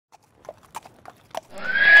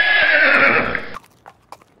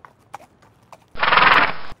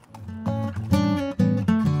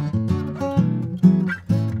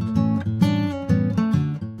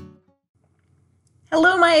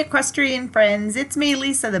my equestrian friends, it's me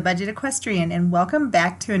Lisa, the Budget Equestrian, and welcome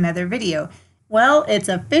back to another video. Well, it's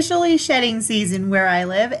officially shedding season where I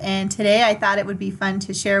live, and today I thought it would be fun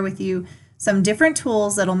to share with you some different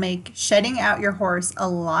tools that'll make shedding out your horse a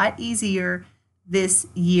lot easier this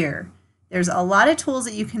year. There's a lot of tools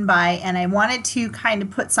that you can buy, and I wanted to kind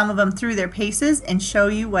of put some of them through their paces and show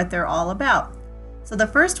you what they're all about. So the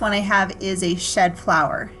first one I have is a shed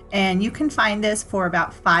flower, and you can find this for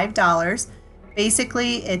about $5.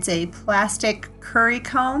 Basically, it's a plastic curry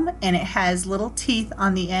comb and it has little teeth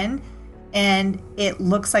on the end and it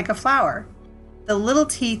looks like a flower. The little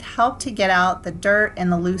teeth help to get out the dirt and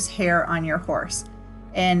the loose hair on your horse.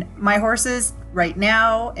 And my horses right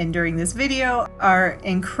now and during this video are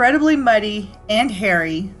incredibly muddy and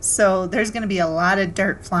hairy, so there's going to be a lot of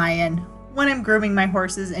dirt flying when I'm grooming my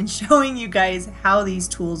horses and showing you guys how these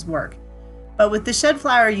tools work. But with the shed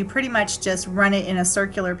flower, you pretty much just run it in a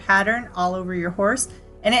circular pattern all over your horse,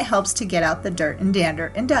 and it helps to get out the dirt and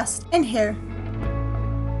dander and dust and hair.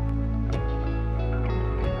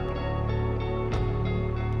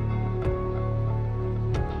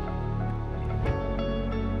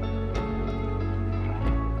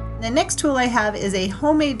 The next tool I have is a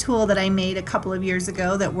homemade tool that I made a couple of years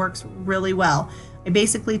ago that works really well. I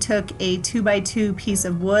basically took a 2x2 piece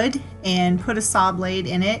of wood and put a saw blade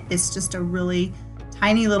in it. It's just a really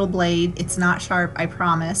tiny little blade. It's not sharp, I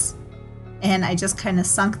promise. And I just kind of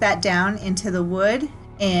sunk that down into the wood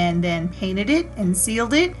and then painted it and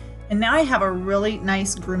sealed it. And now I have a really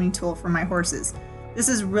nice grooming tool for my horses. This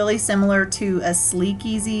is really similar to a Sleek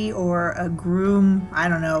Easy or a Groom, I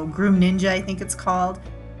don't know, Groom Ninja I think it's called.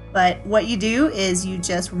 But what you do is you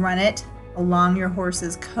just run it along your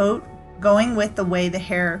horse's coat, going with the way the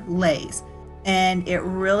hair lays, and it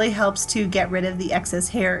really helps to get rid of the excess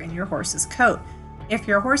hair in your horse's coat. If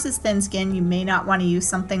your horse is thin-skinned, you may not want to use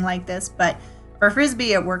something like this, but for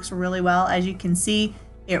Frisbee it works really well. As you can see,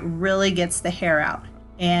 it really gets the hair out,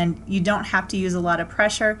 and you don't have to use a lot of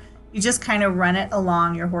pressure. You just kind of run it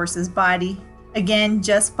along your horse's body, again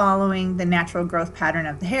just following the natural growth pattern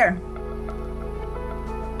of the hair.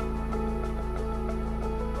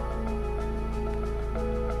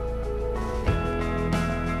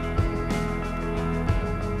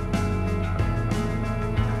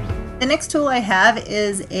 The next tool I have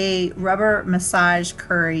is a rubber massage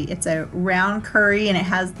curry. It's a round curry and it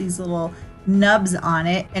has these little nubs on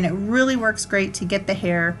it, and it really works great to get the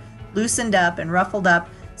hair loosened up and ruffled up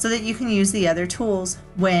so that you can use the other tools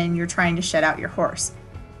when you're trying to shed out your horse.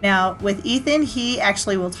 Now with Ethan, he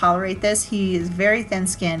actually will tolerate this. He is very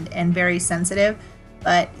thin-skinned and very sensitive,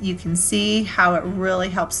 but you can see how it really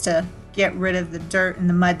helps to get rid of the dirt and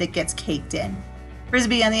the mud that gets caked in.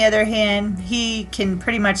 Frisbee, on the other hand, he can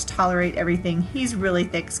pretty much tolerate everything. He's really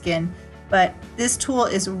thick-skinned, but this tool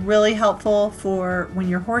is really helpful for when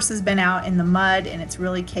your horse has been out in the mud and it's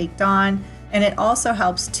really caked on, and it also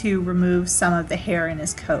helps to remove some of the hair in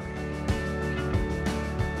his coat.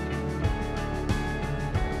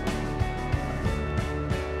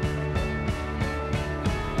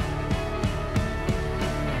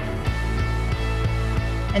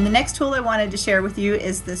 And the next tool I wanted to share with you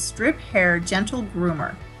is the Strip Hair Gentle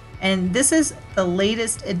Groomer. And this is the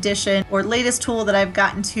latest edition or latest tool that I've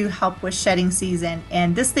gotten to help with shedding season.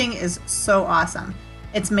 And this thing is so awesome.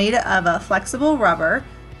 It's made of a flexible rubber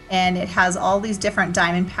and it has all these different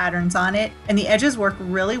diamond patterns on it. And the edges work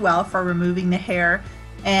really well for removing the hair.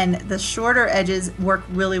 And the shorter edges work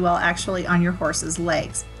really well actually on your horse's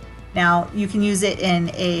legs. Now you can use it in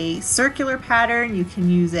a circular pattern. You can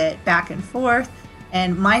use it back and forth.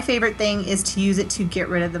 And my favorite thing is to use it to get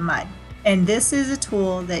rid of the mud. And this is a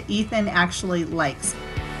tool that Ethan actually likes.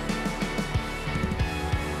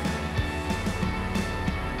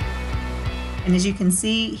 And as you can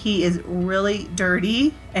see, he is really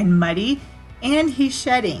dirty and muddy, and he's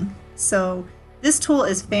shedding. So this tool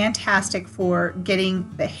is fantastic for getting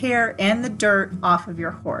the hair and the dirt off of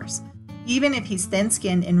your horse, even if he's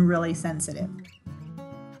thin-skinned and really sensitive.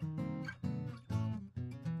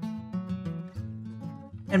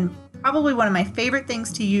 And probably one of my favorite things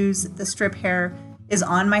to use the strip hair is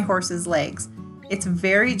on my horse's legs. It's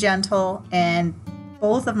very gentle and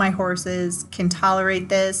both of my horses can tolerate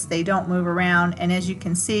this. They don't move around, and as you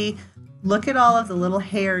can see, look at all of the little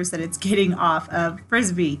hairs that it's getting off of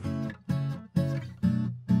Frisbee.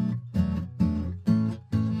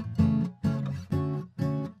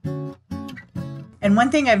 And one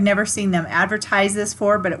thing I've never seen them advertise this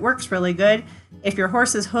for, but it works really good. If your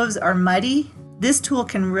horse's hooves are muddy, this tool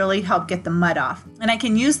can really help get the mud off. And I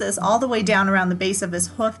can use this all the way down around the base of his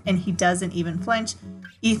hoof and he doesn't even flinch.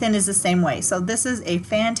 Ethan is the same way. So this is a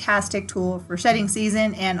fantastic tool for shedding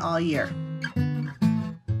season and all year.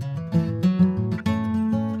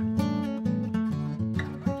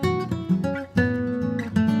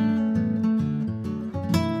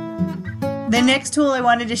 The next tool I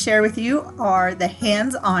wanted to share with you are the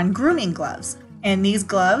hands-on grooming gloves. And these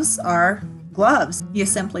gloves are gloves. You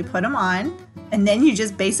simply put them on and then you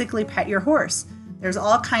just basically pet your horse. There's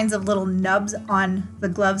all kinds of little nubs on the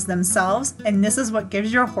gloves themselves, and this is what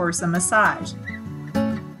gives your horse a massage.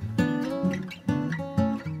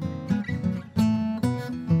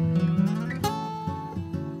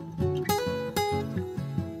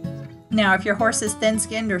 Now, if your horse is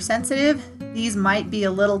thin-skinned or sensitive, these might be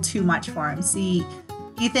a little too much for him. See,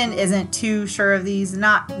 Ethan isn't too sure of these,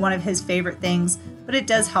 not one of his favorite things, but it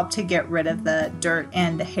does help to get rid of the dirt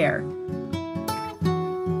and the hair.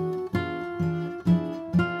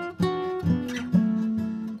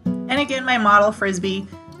 And again, my model Frisbee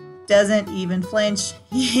doesn't even flinch.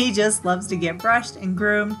 He just loves to get brushed and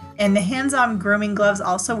groomed. And the hands-on grooming gloves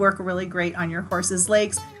also work really great on your horse's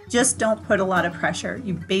legs. Just don't put a lot of pressure.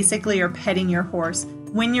 You basically are petting your horse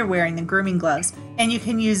when you're wearing the grooming gloves, and you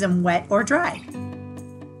can use them wet or dry.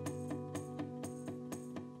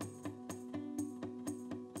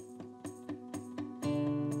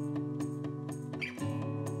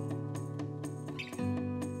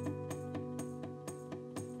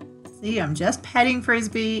 See, I'm just petting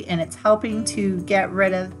Frisbee, and it's helping to get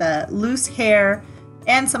rid of the loose hair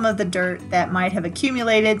and some of the dirt that might have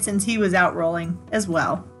accumulated since he was out rolling as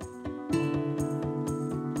well.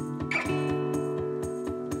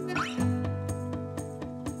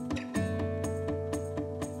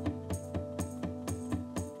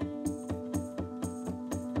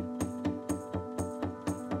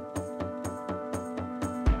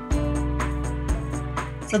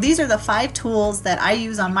 So these are the 5 tools that I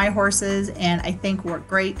use on my horses and I think work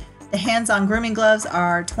great. The hands-on grooming gloves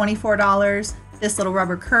are $24. This little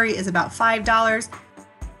rubber curry is about $5.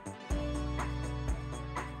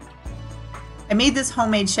 I made this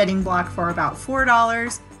homemade shedding block for about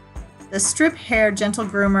 $4. The strip hair gentle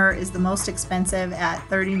groomer is the most expensive at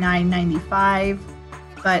 $39.95,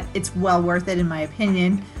 but it's well worth it in my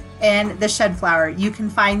opinion. And the shed flower, you can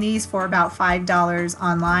find these for about $5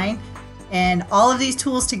 online. And all of these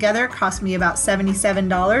tools together cost me about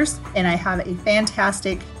 $77, and I have a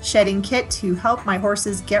fantastic shedding kit to help my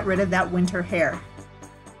horses get rid of that winter hair.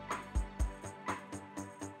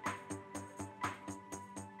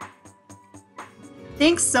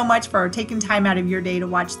 Thanks so much for taking time out of your day to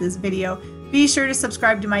watch this video. Be sure to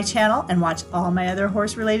subscribe to my channel and watch all my other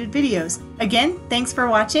horse-related videos. Again, thanks for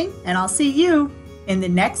watching, and I'll see you in the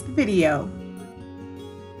next video.